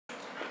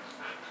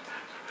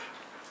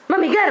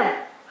Mommy, get him.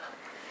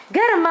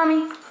 Get him,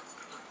 Mommy.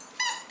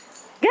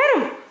 Get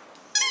him.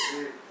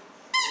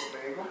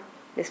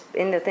 It's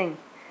in the thing.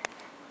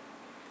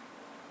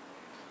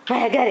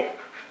 Maya, get it.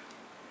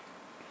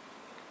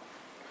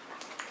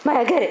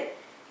 Maya, get it.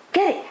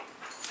 Get it.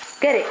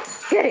 Get it.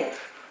 Get it.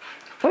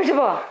 Where's the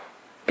ball?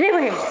 Play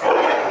with him.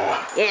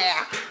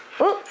 Yeah.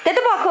 Oh, get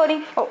the ball,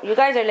 Kody. Oh, you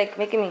guys are like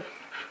making me.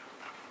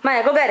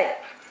 Maya, go get it.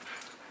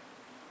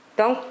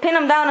 Don't pin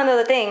him down under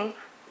the thing.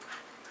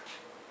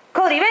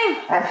 Kody, ring.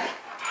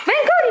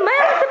 Ring, Kody.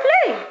 Maya wants to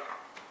play.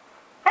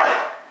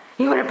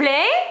 You want to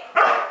play?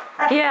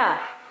 Yeah.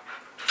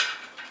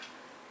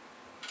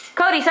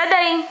 Kody, sit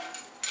down.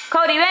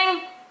 Kody,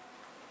 ring.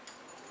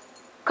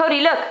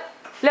 Kody, look.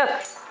 Look.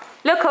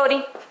 Look,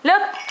 Kody.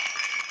 Look.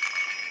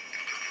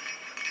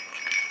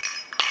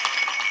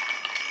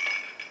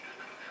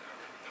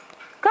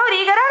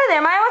 Kody, get out of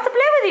there. Maya wants to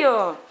play with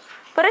you.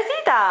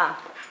 Pobrecita.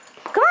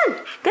 Come on.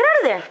 Get out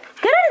of there.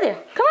 Get out of there.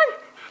 Come on.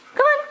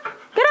 Come on.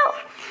 Get out.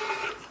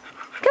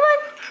 Come on.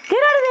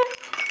 Get out of there.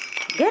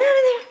 Get out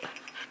of there.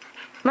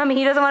 Mommy,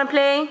 he doesn't want to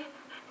play.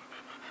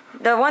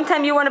 The one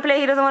time you want to play,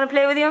 he doesn't want to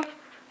play with you.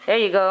 There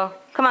you go.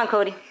 Come on,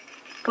 Kody.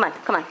 Come on.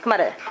 Come on. Come out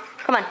of there.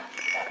 Come on.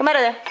 Come out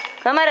of there.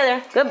 Come out of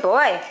there. Good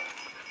boy.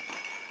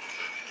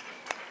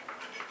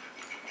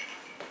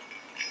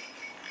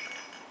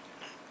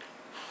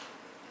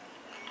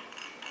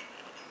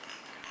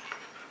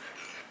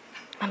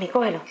 Mami,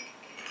 cógelo.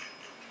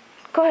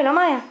 Cógelo,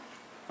 Maya.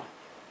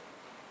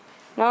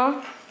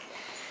 No.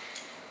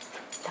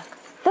 Look.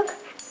 Look.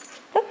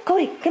 Look,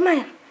 Kody. Get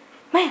Maya.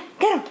 Maya,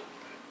 get him.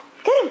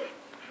 Get him.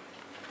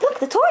 Look,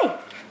 the toy.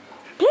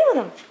 Play with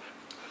him.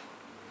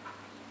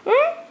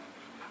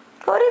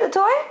 Kody, the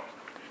toy?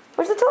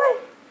 Where's the toy?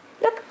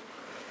 Look.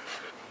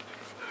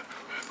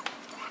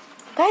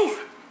 Guys.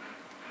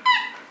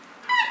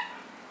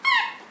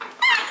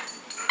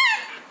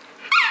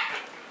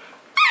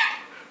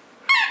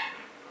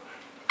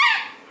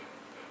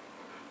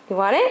 You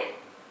want it?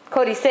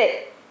 Kody,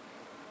 sit.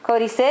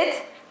 Kody,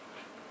 sit.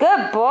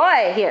 Good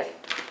boy. Here.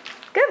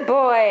 Good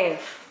boy.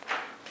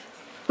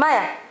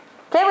 Maya,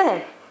 play with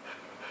him.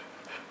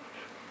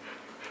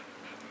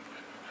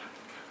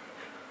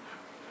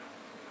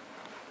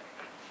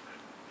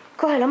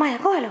 Cógelo, Maya,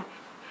 cógelo.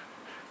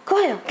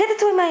 Cógelo. Get the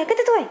toy, Maya. Get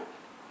the toy.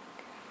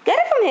 Get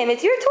it from him.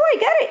 It's your toy.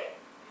 Get it.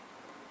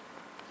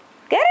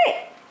 Get it.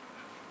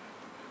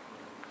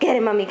 Get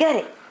it, Mommy. Get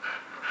it.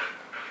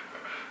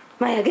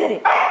 Maya, get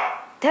it.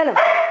 Tell him.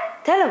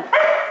 Tell him.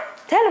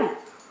 Tell him.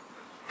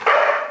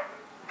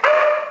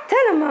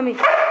 Tell him, Mommy.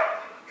 Tell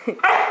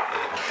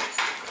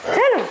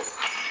him.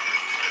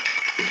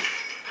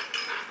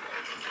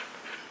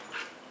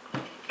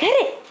 Get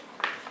it.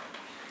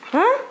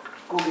 Huh?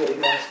 Go get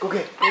it, guys. Go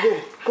get it. Go get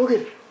it. Go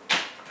get it.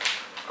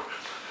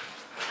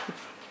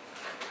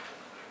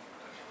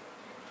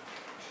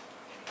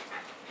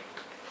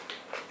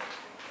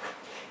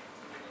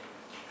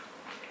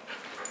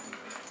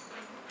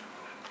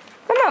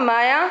 Come on,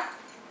 Maya.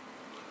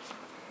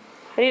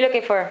 What are you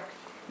looking for?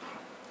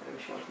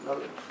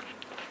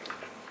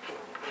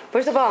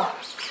 Where's the ball?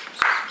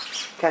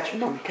 Catch him,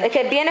 Mommy. Catch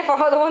Okay, viene for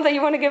all the ones that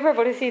you want to give her,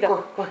 pobrecita.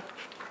 Go, go.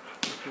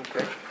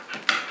 Okay.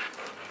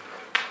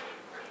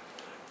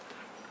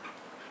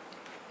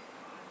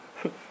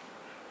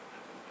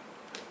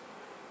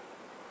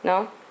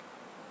 No?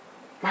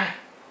 Maya,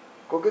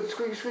 go get the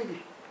squeaky squeaky.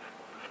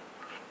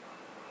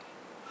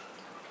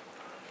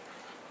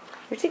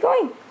 Where's he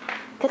going?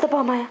 Get the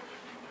ball, Maya.